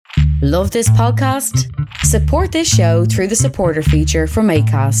Love this podcast? Support this show through the supporter feature from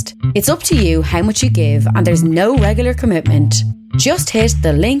Acast. It's up to you how much you give and there's no regular commitment. Just hit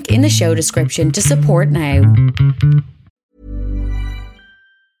the link in the show description to support now.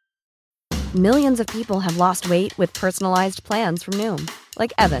 Millions of people have lost weight with personalized plans from Noom.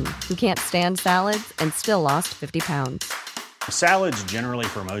 Like Evan, who can't stand salads and still lost 50 pounds. Salads generally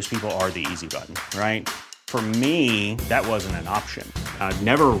for most people are the easy button, right? For me, that wasn't an option. I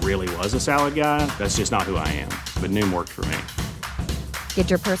never really was a salad guy. That's just not who I am. But Noom worked for me. Get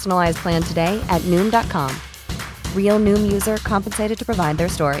your personalized plan today at Noom.com. Real Noom user compensated to provide their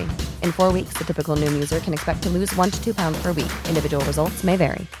story. In 4 weeks, the typical Noom user can expect to lose 1 to 2 pounds per week. Individual results may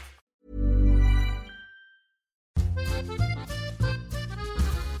vary.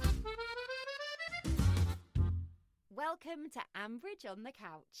 Welcome to Ambridge on the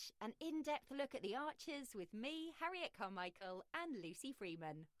Couch, an in-depth look at the Archers with me, Harriet Carmichael, and Lucy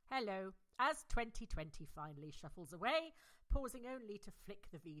Freeman. Hello. As 2020 finally shuffles away, pausing only to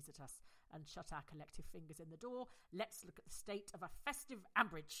flick the V's at us and shut our collective fingers in the door, let's look at the state of a festive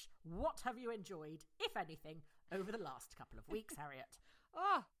Ambridge. What have you enjoyed, if anything, over the last couple of weeks, Harriet?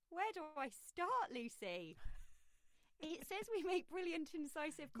 Oh, where do I start, Lucy? It says we make brilliant,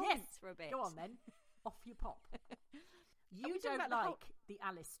 incisive comments for a bit. Go on then. Off you pop. You don't like the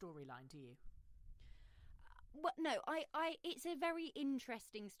Alice storyline, do you? Well, no, I. It's a very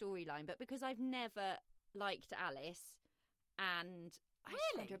interesting storyline, but because I've never liked Alice, and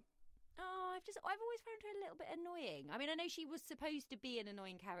I've always found her a little bit annoying. I mean, I know she was supposed to be an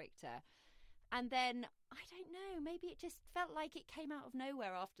annoying character, and then I don't know. Maybe it just felt like it came out of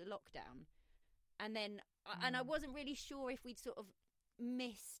nowhere after lockdown, and then and I wasn't really sure if we'd sort of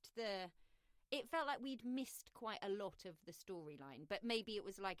missed the. It felt like we'd missed quite a lot of the storyline, but maybe it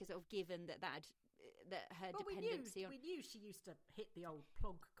was like a sort of given that her dependency on. We knew she used to hit the old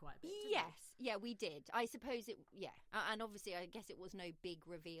plug quite a bit. Yes, yeah, we did. I suppose it. Yeah, and obviously, I guess it was no big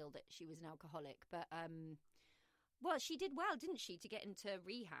reveal that she was an alcoholic, but well, she did well, didn't she, to get into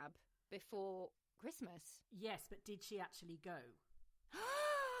rehab before Christmas? Yes, but did she actually go?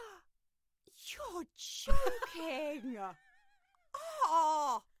 You're joking!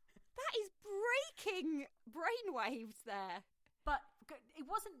 Oh. That is breaking brainwaves there. But it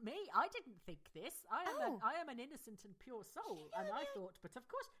wasn't me. I didn't think this. I am an innocent and pure soul. And I thought, but of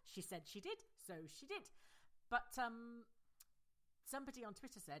course, she said she did, so she did. But somebody on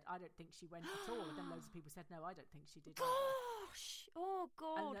Twitter said, I don't think she went at all. And then loads of people said, no, I don't think she did. Gosh! Oh,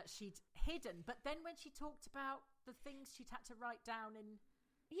 God. And that she'd hidden. But then when she talked about the things she'd had to write down in...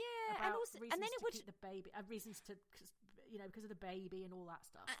 Yeah, and also, and then it would keep the baby, reasons to, because of the baby and all that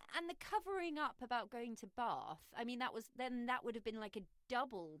stuff. And the covering up about going to Bath. I mean, that would have been like a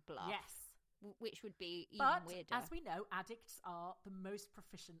double bluff. Yes, which would be even weirder. But as we know, addicts are the most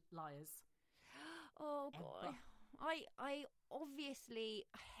proficient liars. Oh boy, I obviously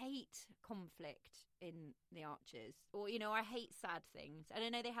hate conflict in the Archers, or I hate sad things, and I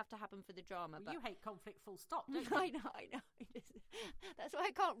know they have to happen for the drama. Well, but you hate conflict, full stop. Don't you? I know. That's why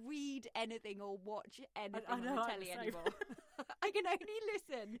I can't read anything or watch anything on the telly anymore. I can only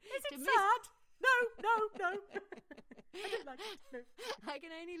listen. Is it sad? No. I don't like it. No. I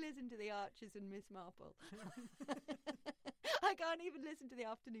can only listen to the Archers and Miss Marple. I can't even listen to the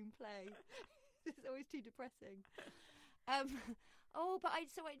afternoon play. It's always too depressing. But I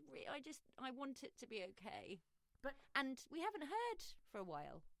want it to be okay. And we haven't heard for a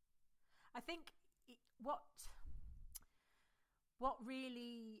while. I think what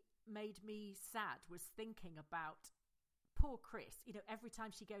really made me sad was thinking about poor Chris. Every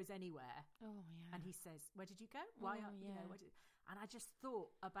time she goes anywhere, and he says, "Where did you go? Why?" And I just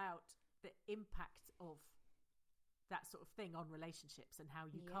thought about the impact of that sort of thing on relationships and how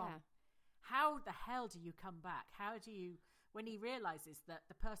you can't. How the hell do you come back? How do you, when he realizes that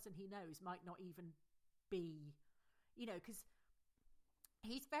the person he knows might not even be, because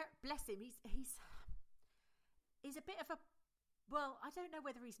he's very, bless him, he's a bit of a, well, I don't know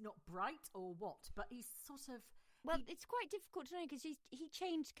whether he's not bright or what, but he's sort of. Well, it's quite difficult to know because he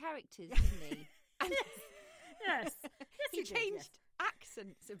changed characters, didn't he? Yes. He changed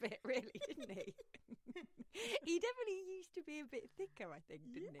accents a bit, really, didn't he? He definitely used to be a bit thicker, I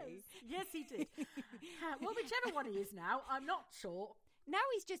think, didn't he? Yes, he did. Well, whichever one he is now, I'm not sure. Now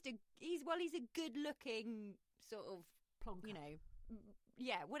he's just he's a good-looking sort of plonker.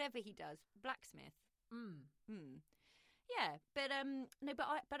 Whatever he does, blacksmith. Yeah, but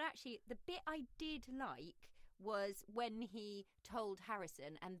actually, the bit I did like was when he told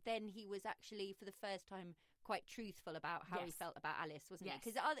Harrison, and then he was actually for the first time quite truthful about how he felt about Alice, wasn't he?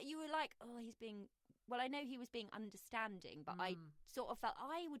 Because you were like, oh, he's being I know he was being understanding, but I sort of felt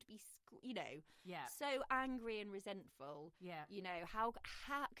I would be, so angry and resentful. Yeah. How,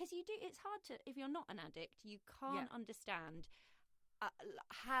 because it's hard to, if you're not an addict, you can't understand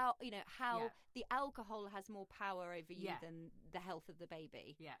how the alcohol has more power over you than the health of the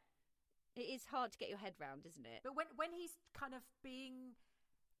baby. Yeah. It is hard to get your head round, isn't it? But when he's kind of being,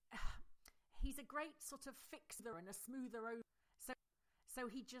 he's a great sort of fixer and a smoother over. So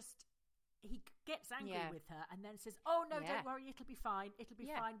he gets angry with her and then says, "Oh no, don't worry, it'll be fine. It'll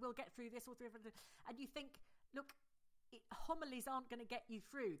be fine. We'll get through this." And you think, look, homilies aren't going to get you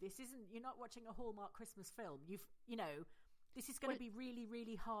through. This isn't. You're not watching a Hallmark Christmas film. This is going to be really,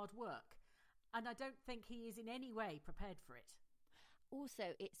 really hard work, and I don't think he is in any way prepared for it.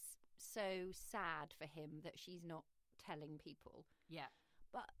 Also, it's so sad for him that she's not telling people. Yeah.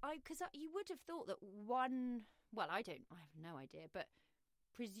 But because you would have thought that I have no idea, but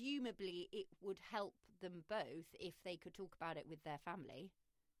presumably it would help them both if they could talk about it with their family,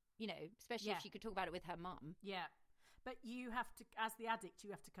 especially if she could talk about it with her mum. Yeah. But you have to, as the addict, you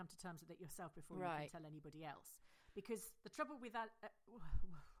have to come to terms with it yourself before you can tell anybody else. Because the trouble with that,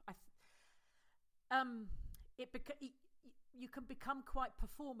 you can become quite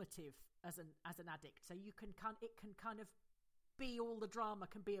performative as an addict. So it can kind of be, all the drama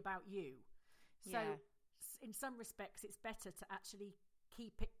can be about you. So in some respects, it's better to actually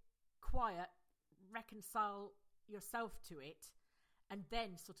keep it quiet, reconcile yourself to it, and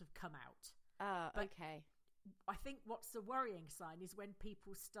then sort of come out. Okay. I think what's a worrying sign is when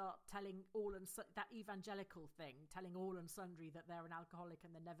people start telling that evangelical thing, telling all and sundry that they're an alcoholic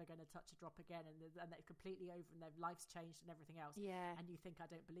and they're never going to touch a drop again, and they're completely over and their life's changed and everything else. Yeah. And you think, I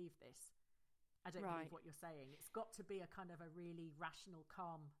don't believe this. I don't believe what you're saying. It's got to be a kind of a really rational,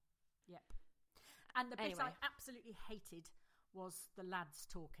 calm. Yep. And the bit I absolutely hated was the lads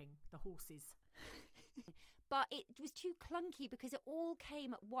talking, the horses. But it was too clunky because it all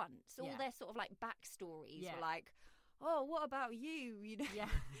came at once. All their sort of like backstories were like, "Oh, what about you?" Yeah.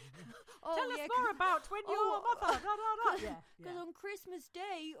 Tell us more about when you were mother. Because on Christmas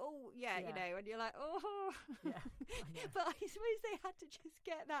Day, and you're like, oh. Yeah. But I suppose they had to just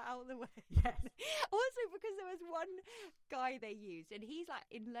get that out of the way. Yes. Also, because there was one guy they used, and he's like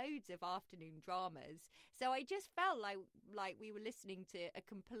in loads of afternoon dramas. So I just felt like we were listening to a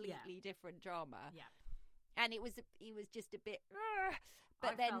completely different drama. Yeah. And he was just a bit.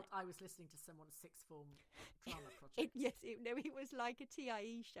 But felt I was listening to someone's sixth form drama project. It was like a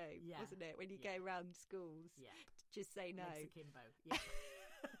TIE show, wasn't it? When you go around schools, just say no. Legs akimbo. Yeah.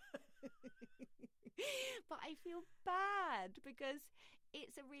 But I feel bad because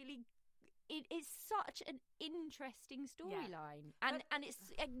it is such an interesting storyline, and it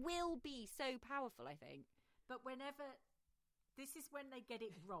will be so powerful, I think. But this is when they get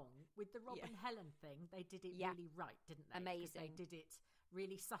it wrong. With the Rob and Helen thing, they did it really right, didn't they? Amazing. They did it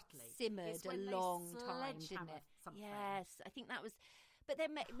really subtly. Simmered a long time, didn't it? Something. Yes, I think that was... But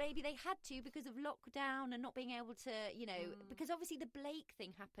then maybe they had to because of lockdown and not being able to, because obviously the Blake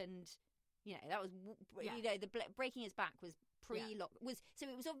thing happened, that was, the breaking his back was pre-lock, so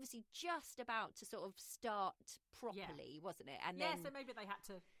it was obviously just about to sort of start properly, wasn't it? And then, so maybe they had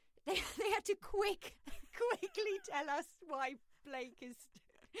to... They had to quickly tell us why Blake is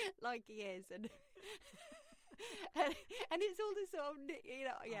like he is, and it's all the sort of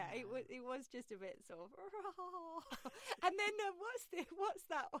it was just a bit sort of, and then what's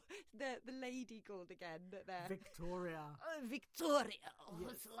that the lady called again that they're Victoria. Victoria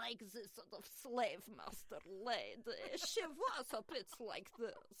was like this sort of slave master lady. She was a bit like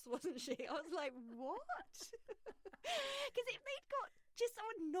this, wasn't she? I was like, what? Because if they'd got just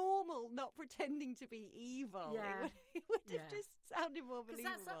someone normal, not pretending to be evil, it would have just sounded more believable.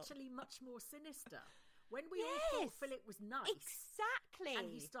 Because that's actually much more sinister. When we all thought Philip was nice. Exactly.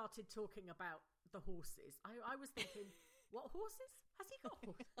 And he started talking about the horses. I was thinking, what horses? Has he got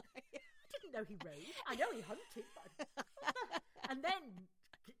horses? I didn't know he rode. I know he hunted. And then,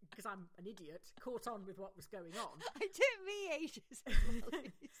 because I'm an idiot, caught on with what was going on. It took me ages.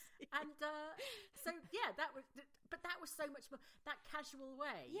 And that was so much more, that casual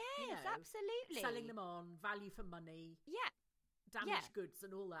way. Yes, absolutely. Selling them on, value for money. Yeah. Damaged goods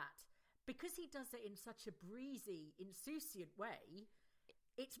and all that. Because he does it in such a breezy, insouciant way,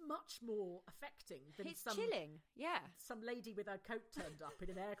 it's much more affecting than chilling. Yeah. Some lady with her coat turned up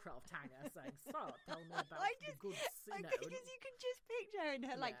in an aircraft hangar saying, "Sir, tell me about the goods." Because you can just picture her in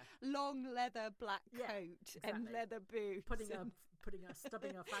her long leather black coat and leather boots,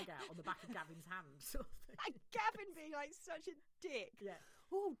 stubbing her fag out on the back of Gavin's hand, sort of thing. And Gavin being like such a dick. Yeah.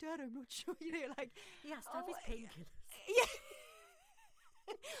 Oh, Dad, I'm not sure. He has to have his painkillers. Yeah.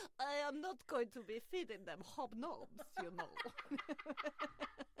 I am not going to be feeding them hobnobs, you know.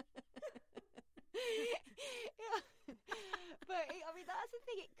 But I mean, that's the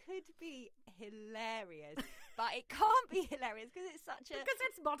thing. It could be hilarious, but it can't be hilarious because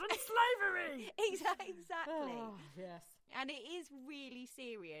it's modern slavery. Exactly. Oh, yes. And it is really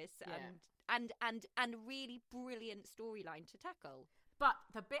serious and really brilliant storyline to tackle. But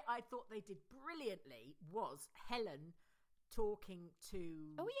the bit I thought they did brilliantly was Helen talking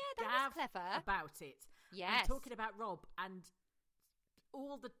to that Gav was clever about it. Yes. And talking about Rob, and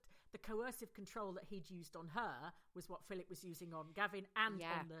all the coercive control that he'd used on her was what Philip was using on Gavin and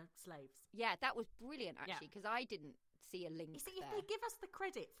on the slaves. Yeah, that was brilliant, actually, because I didn't see a link. You see, there. if they give us the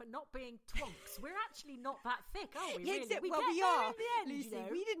credit for not being twonks, we're actually not that thick, are we? Yeah, really? we are. In the end, Lucy. you know?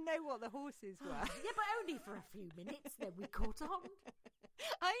 We didn't know what the horses were. Yeah, but only for a few minutes. Then we caught on.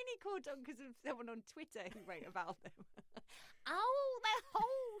 I only caught on because of someone on Twitter who wrote about them. Oh, the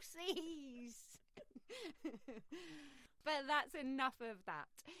horses! But that's enough of that.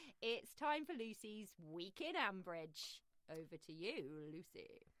 It's time for Lucy's Week in Ambridge. Over to you,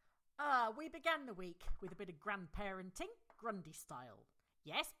 Lucy. We began the week with a bit of grandparenting, Grundy style.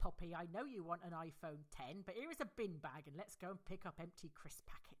 Yes, Poppy, I know you want an iPhone 10, but here is a bin bag and let's go and pick up empty crisp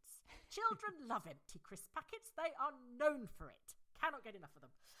packets. Children love empty crisp packets. They are known for it. Cannot get enough of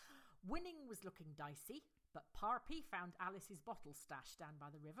them. Winning was looking dicey, but Parpy found Alice's bottle stashed down by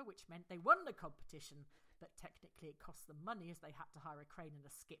the river, which meant they won the competition, but technically it cost them money as they had to hire a crane and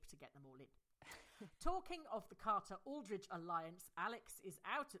a skip to get them all in. Talking of the Carter-Aldridge alliance, Alex is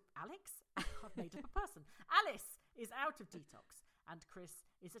out of... Alex? I've made up a person. Alice is out of detox, and Chris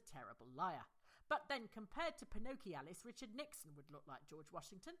is a terrible liar. But then, compared to Pinocchio Alice, Richard Nixon would look like George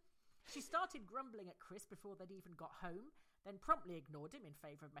Washington. She started grumbling at Chris before they'd even got home, then promptly ignored him in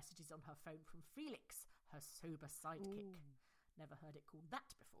favour of messages on her phone from Felix, her sober sidekick. Never heard it called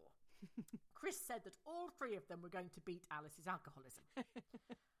that before. Chris said that all three of them were going to beat Alice's alcoholism.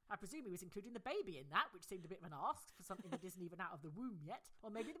 I presume he was including the baby in that, which seemed a bit of an ask for something that isn't even out of the womb yet. Or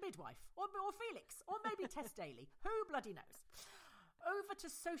maybe the midwife. Or Felix. Or maybe Tess Daly. Who bloody knows? Over to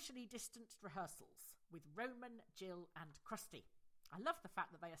socially distanced rehearsals with Roman, Jill and Krusty. I love the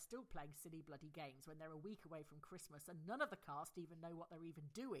fact that they are still playing silly bloody games when they're a week away from Christmas and none of the cast even know what they're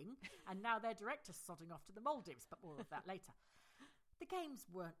even doing, and now their director's sodding off to the Maldives, but more of that later. The games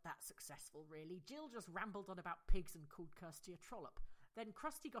weren't that successful, really. Jill just rambled on about pigs and called Kirsty a trollop. Then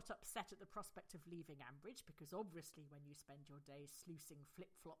Krusty got upset at the prospect of leaving Ambridge, because obviously when you spend your days sluicing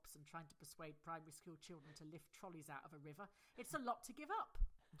flip-flops and trying to persuade primary school children to lift trolleys out of a river, it's a lot to give up.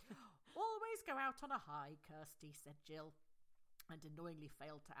 Always go out on a high, Kirsty, said Jill, and annoyingly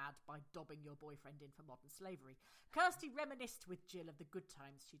failed to add by dobbing your boyfriend in for modern slavery. Kirsty reminisced with Jill of the good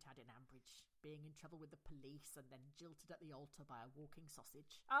times she'd had in Ambridge, being in trouble with the police and then jilted at the altar by a walking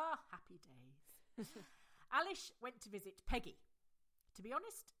sausage. Ah, happy days. Alice went to visit Peggy. To be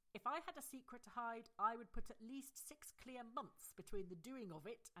honest, if I had a secret to hide, I would put at least 6 clear months between the doing of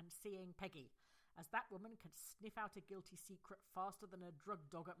it and seeing Peggy, as that woman can sniff out a guilty secret faster than a drug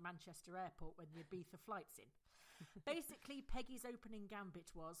dog at Manchester Airport when the Ibiza flight's in. Basically, Peggy's opening gambit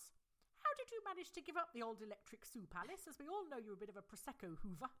was, how did you manage to give up the old electric soup, Alice, as we all know you're a bit of a Prosecco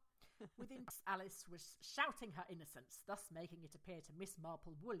hoover? Within Alice was shouting her innocence, thus making it appear to Miss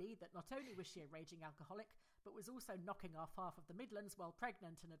Marple Woolley that not only was she a raging alcoholic, but was also knocking off half of the Midlands while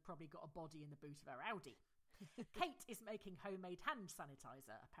pregnant and had probably got a body in the boot of her Audi. Kate is making homemade hand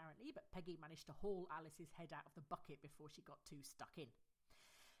sanitizer, apparently, but Peggy managed to haul Alice's head out of the bucket before she got too stuck in.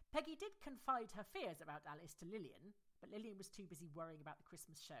 Peggy did confide her fears about Alice to Lillian, but Lillian was too busy worrying about the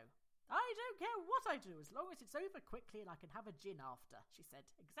Christmas show. I don't care what I do, as long as it's over quickly and I can have a gin after, she said,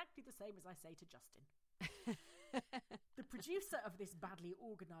 exactly the same as I say to Justin. The producer of this badly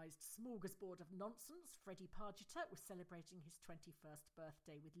organised smorgasbord of nonsense, Freddie Pargeter, was celebrating his 21st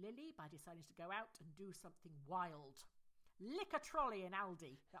birthday with Lily by deciding to go out and do something wild. Lick a trolley in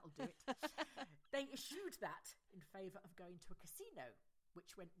Aldi, that'll do it. They eschewed that in favour of going to a casino,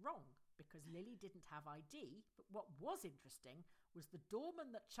 which went wrong because Lily didn't have ID, but what was interesting was the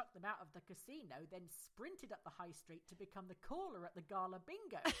doorman that chucked them out of the casino then sprinted up the high street to become the caller at the gala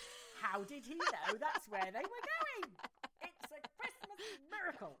bingo. How did he know that's where they were going? It's a Christmas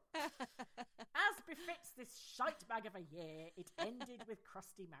miracle. As befits this shite bag of a year, it ended with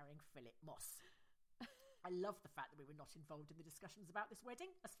Krusty marrying Philip Moss. I love the fact that we were not involved in the discussions about this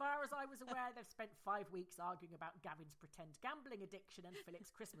wedding. As far as I was aware, they've spent 5 weeks arguing about Gavin's pretend gambling addiction and Philip's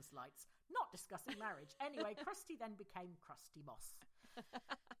Christmas lights, not discussing marriage. Anyway, Krusty then became Krusty Moss.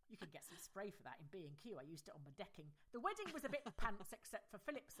 You can get some spray for that in B&Q. I used it on my decking. The wedding was a bit pants, except for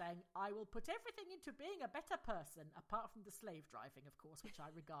Philip saying, I will put everything into being a better person, apart from the slave driving, of course, which I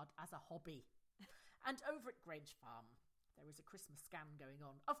regard as a hobby. And over at Grange Farm, there is a Christmas scam going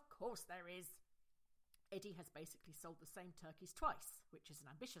on. Of course there is. Eddie has basically sold the same turkeys twice, which is an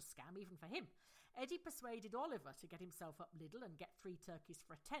ambitious scam even for him. Eddie persuaded Oliver to get himself up Lidl and get 3 turkeys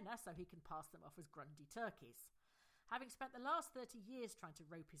for a tenner so he can pass them off as Grundy turkeys. Having spent the last 30 years trying to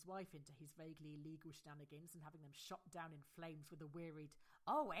rope his wife into his vaguely illegal shenanigans and having them shot down in flames with a wearied,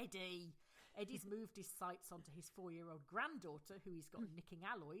 "Oh, Eddie!" Eddie's moved his sights onto his 4-year-old granddaughter, who he's got nicking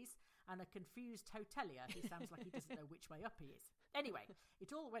alloys, and a confused hotelier who sounds like he doesn't know which way up he is. Anyway,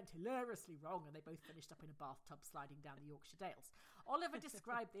 it all went hilariously wrong and they both finished up in a bathtub sliding down the Yorkshire Dales. Oliver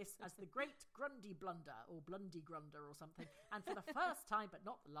described this as the Great Grundy Blunder, or Blundy Grunder or something, and for the first time, but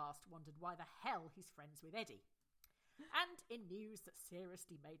not the last, wondered why the hell he's friends with Eddie. And in news that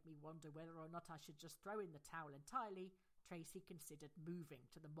seriously made me wonder whether or not I should just throw in the towel entirely, Tracy considered moving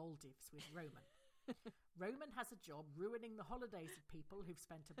to the Maldives with Roman. Roman has a job ruining the holidays of people who've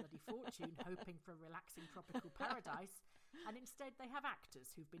spent a bloody fortune hoping for a relaxing tropical paradise, and instead they have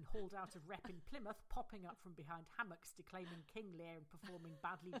actors who've been hauled out of rep in Plymouth popping up from behind hammocks declaiming King Lear and performing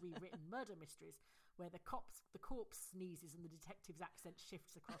badly rewritten murder mysteries where the corpse sneezes and the detective's accent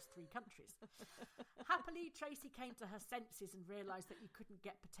shifts across 3 countries. Happily, Tracy came to her senses and realised that you couldn't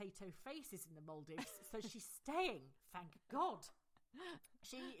get potato faces in the Maldives, so she's staying, thank God.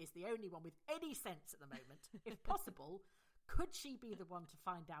 She is the only one with any sense at the moment. If possible, could she be the one to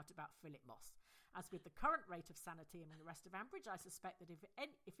find out about Philip Moss? As with the current rate of sanity among the rest of Ambridge, I suspect that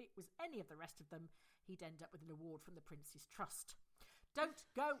if it was any of the rest of them, he'd end up with an award from the Prince's Trust. Don't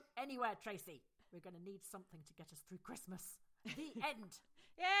go anywhere, Tracy. We're going to need something to get us through Christmas. The end.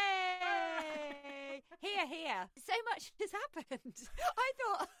 Yay! Here. So much has happened. I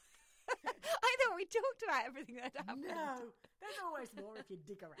thought we talked about everything that happened. No, there's always more if you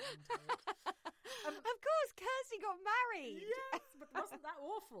dig around. Of course, Kirsty got married. Yes, but wasn't that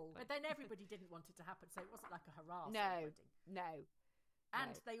awful? But then everybody didn't want it to happen, so it wasn't like a hurrah. No.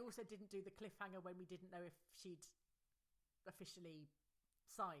 And they also didn't do the cliffhanger when we didn't know if she'd officially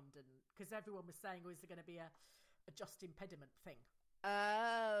signed, and because everyone was saying, is there going to be a just impediment thing?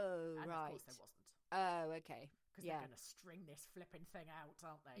 Oh, and right. Of course there wasn't. Oh, okay. Because they're going to string this flipping thing out,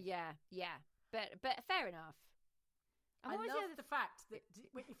 aren't they? Yeah. But fair enough. And I love the fact that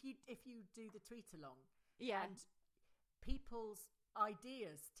if you do the tweet along, and people's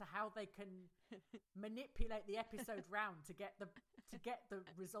ideas to how they can manipulate the episode round to get the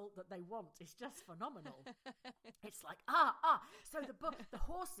result that they want is just phenomenal. It's like so the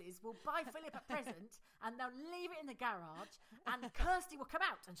horses will buy Philip a present and they'll leave it in the garage, and Kirsty will come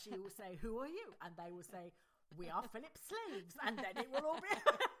out and she will say, "Who are you?" and they will say, "We are Philip's slaves," and then it will all be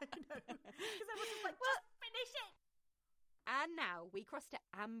because everyone's just like, just finish it. And now we cross to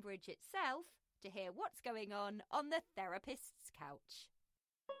Ambridge itself to hear what's going on the therapist's couch.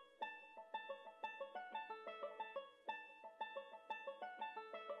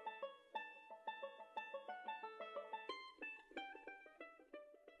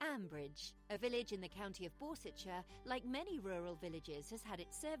 Ambridge, a village in the county of Borsetshire, like many rural villages, has had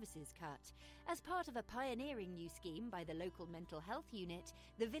its services cut. As part of a pioneering new scheme by the local mental health unit,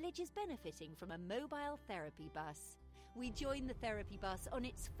 the village is benefiting from a mobile therapy bus. We join the therapy bus on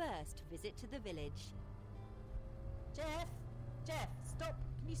its first visit to the village. Jeff, stop.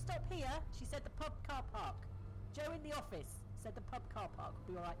 Can you stop here? She said the pub car park. Joe in the office said the pub car park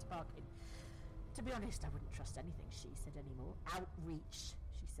would be all right to park in. To be honest, I wouldn't trust anything she said anymore. Outreach,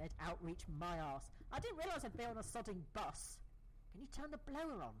 she said. Outreach my arse. I didn't realise I'd be on a sodding bus. Can you turn the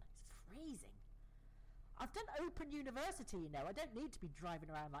blower on? It's freezing. I've done Open University, you know. I don't need to be driving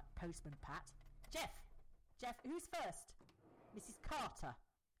around like Postman Pat. Jeff, who's first? Mrs. Carter.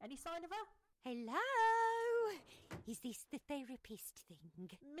 Any sign of her? Hello? Is this the therapist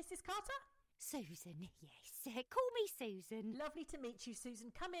thing? Mrs. Carter? Susan, yes. Call me Susan. Lovely to meet you,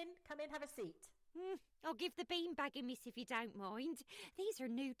 Susan. Come in, have a seat. I'll give the beanbag a miss if you don't mind. These are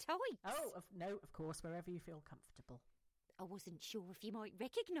new types. Oh, of course, wherever you feel comfortable. I wasn't sure if you might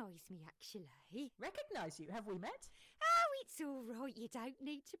recognise me, actually. Recognise you? Have we met? Oh, it's all right. You don't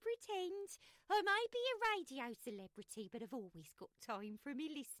need to pretend. I may be a radio celebrity, but I've always got time for me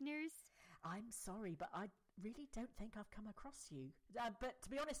listeners. I'm sorry, but I really don't think I've come across you. But to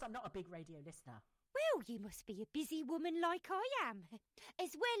be honest, I'm not a big radio listener. Well, you must be a busy woman like I am.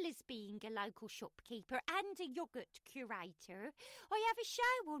 As well as being a local shopkeeper and a yoghurt curator, I have a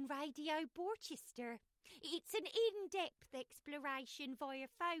show on Radio Borchester. It's an in-depth exploration via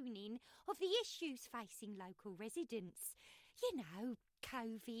phoning of the issues facing local residents. You know,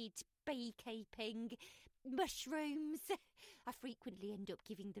 COVID, beekeeping, mushrooms. I frequently end up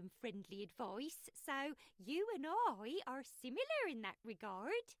giving them friendly advice, so you and I are similar in that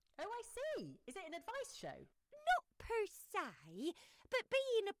regard. Oh, I see. Is it an advice show? Not per se, but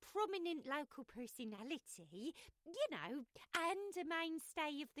being a prominent local personality, you know, and a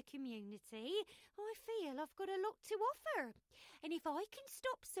mainstay of the community, I feel I've got a lot to offer. And if I can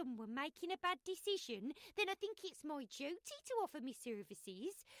stop someone making a bad decision, then I think it's my duty to offer my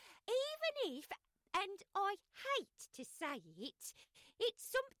services, even if, and I hate to say it, it's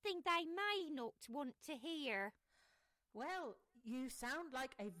something they may not want to hear. Well, you sound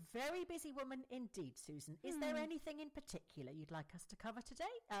like a very busy woman indeed, Susan. Is there anything in particular you'd like us to cover today?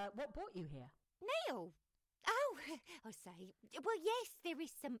 What brought you here? Neil! Oh, I say, well, yes, there is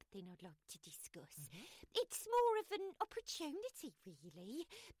something I'd like to discuss. It's more of an opportunity, really.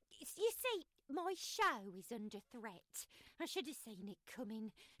 You see, my show is under threat. I should have seen it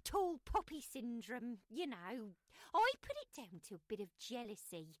coming. Tall poppy syndrome, you know. I put it down to a bit of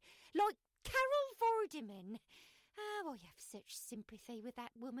jealousy. Like Carol Vorderman. Oh, I have such sympathy with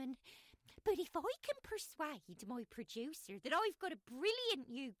that woman. But if I can persuade my producer that I've got a brilliant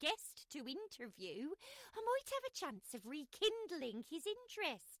new guest to interview, I might have a chance of rekindling his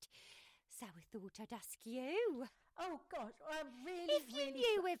interest. So I thought I'd ask you. Oh, gosh, If you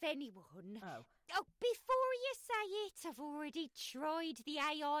knew of anyone. Oh, before you say it, I've already tried the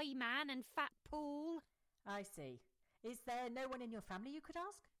AI man and Fat Paul. I see. Is there no one in your family you could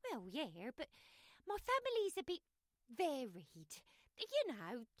ask? Well, yeah, but my family's a bit varied. You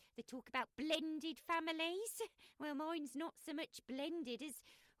know, they talk about blended families. Well, mine's not so much blended as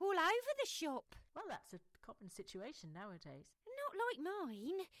all over the shop. Well, that's a common situation nowadays. Not like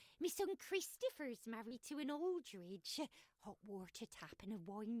mine. My son Christopher's married to an Aldridge. Hot water tap and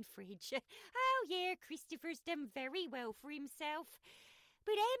a wine fridge. Oh, yeah, Christopher's done very well for himself.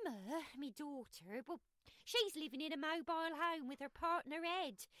 But Emma, my daughter, well, she's living in a mobile home with her partner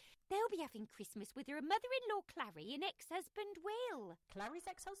Ed. They'll be having Christmas with her mother-in-law Clary and ex-husband Will. Clary's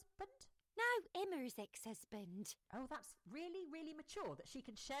ex-husband? No, Emma's ex-husband. Oh, that's really, really mature that she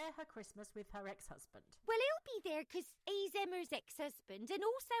can share her Christmas with her ex-husband. Well, he'll be there because he's Emma's ex-husband and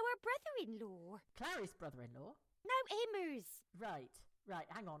also her brother-in-law. Clary's brother-in-law? No, Emma's. Right.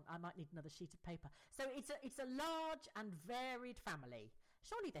 Hang on, I might need another sheet of paper. So it's a large and varied family.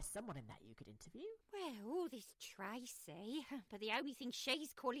 Surely there's someone in that you could interview. Well, there's Tracy, but the only thing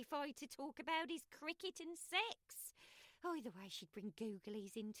she's qualified to talk about is cricket and sex. Either way, she'd bring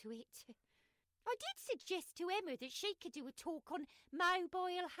googlies into it. I did suggest to Emma that she could do a talk on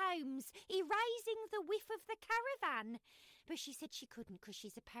mobile homes, erasing the whiff of the caravan, but she said she couldn't because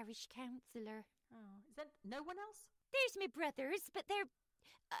she's a parish councillor. Oh, is there no one else? There's my brothers, but they're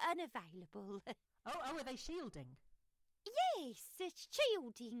unavailable. Oh, are they shielding? Yes, it's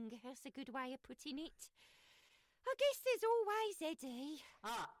shielding. That's a good way of putting it. I guess there's always Eddie.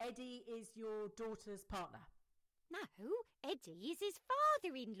 Ah, Eddie is your daughter's partner. No, Eddie is his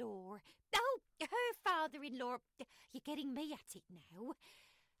father-in-law. Oh, her father-in-law. You're getting me at it now.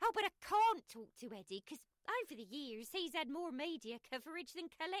 Oh, but I can't talk to Eddie because over the years he's had more media coverage than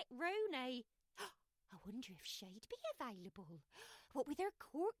Colette Rooney. I wonder if she'd be available. What with her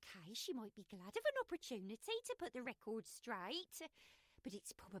court case, she might be glad of an opportunity to put the record straight. But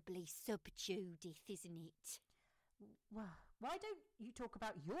it's probably sub-Judith, isn't it? Well, why don't you talk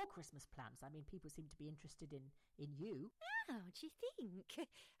about your Christmas plans? I mean, people seem to be interested in you. How do you think?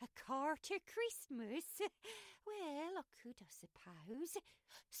 A Carter Christmas? Well, I could, I suppose.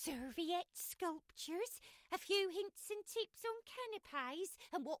 Serviette sculptures, a few hints and tips on canapes,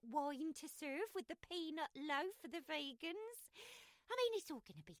 and what wine to serve with the peanut loaf for the vegans. I mean, it's all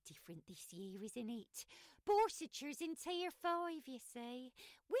going to be different this year, isn't it? Borsiters in Tier 5, you see.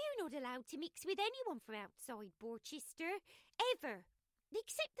 We're not allowed to mix with anyone from outside Borchester, ever.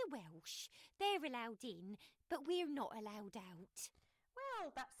 Except the Welsh. They're allowed in, but we're not allowed out.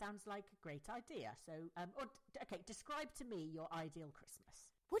 Well, that sounds like a great idea. So, okay, describe to me your ideal Christmas.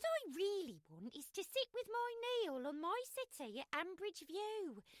 What I really want is to sit with my Neil on my settee at Ambridge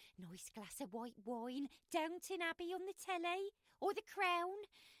View. Nice glass of white wine, Downton Abbey on the telly, or The Crown.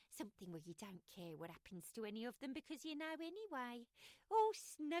 Something where you don't care what happens to any of them because you know anyway. All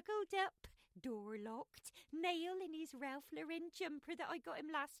snuggled up, door locked, Neil in his Ralph Lauren jumper that I got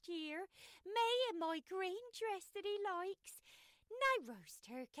him last year, me in my green dress that he likes. No roast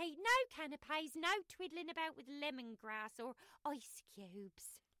turkey, no canapes, no twiddling about with lemongrass or ice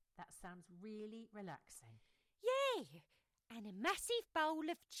cubes. That sounds really relaxing. Yeah, and a massive bowl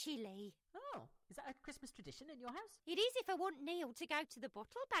of chilli. Oh, is that a Christmas tradition in your house? It is if I want Neil to go to the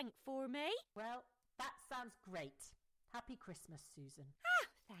bottle bank for me. Well, that sounds great. Happy Christmas, Susan.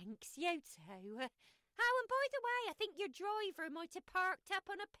 Ah, thanks, you too. Oh, and by the way, I think your driver might have parked up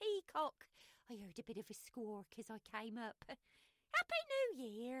on a peacock. I heard a bit of a squawk as I came up. Happy New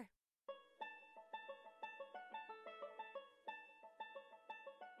Year!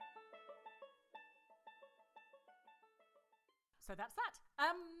 So that's that.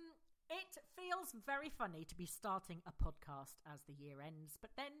 It feels very funny to be starting a podcast as the year ends,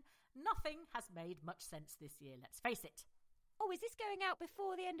 but then nothing has made much sense this year, let's face it. Oh, is this going out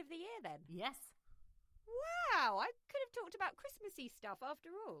before the end of the year then? Yes. Wow, I could have talked about Christmassy stuff after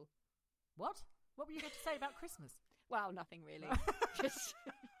all. What? What were you going to say about Christmas? Well, nothing really. Just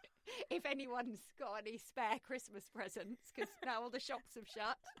if anyone's got any spare Christmas presents, because now all the shops have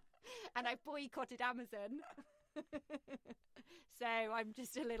shut and I've boycotted Amazon. So I'm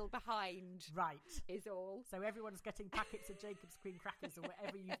just a little behind. Right. Is all. So everyone's getting packets of Jacob's Cream crackers or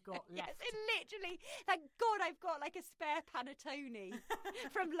whatever you've got left. Yes, and literally, thank God I've got like a spare panettone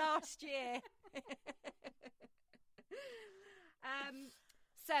from last year.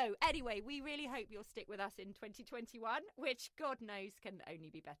 So anyway, we really hope you'll stick with us in 2021, which God knows can only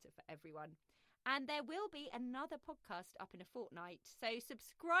be better for everyone. And there will be another podcast up in a fortnight. So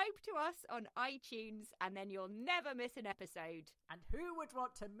subscribe to us on iTunes and then you'll never miss an episode. And who would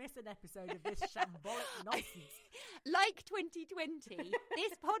want to miss an episode of this shambolic nonsense? Like 2020,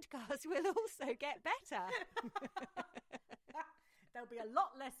 this podcast will also get better. There'll be a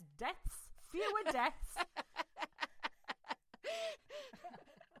lot less deaths, fewer deaths.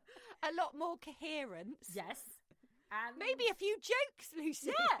 A lot more coherence. Yes. And maybe a few jokes,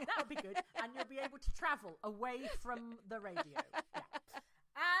 Lucy. Yeah, that would be good. And you'll be able to travel away from the radio. Yeah.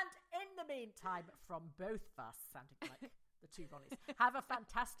 And in the meantime, from both of us, sounding like the two Ronnies, have a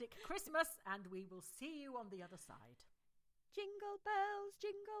fantastic Christmas and we will see you on the other side. Jingle bells,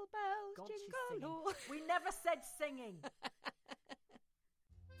 God, jingle all. We never said singing.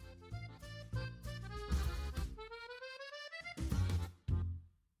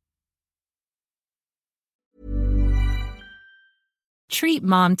 Treat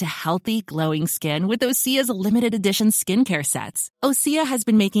mom to healthy, glowing skin with Osea's limited edition skincare sets. Osea has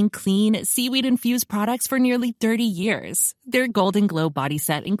been making clean, seaweed-infused products for nearly 30 years. Their Golden Glow body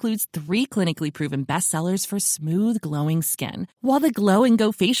set includes 3 clinically proven bestsellers for smooth, glowing skin, while the Glow and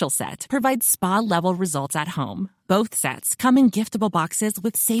Go facial set provides spa-level results at home. Both sets come in giftable boxes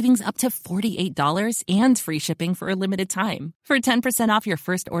with savings up to $48 and free shipping for a limited time. For 10% off your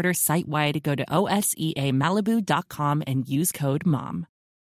first order site-wide, go to OSEAMalibu.com and use code MOM.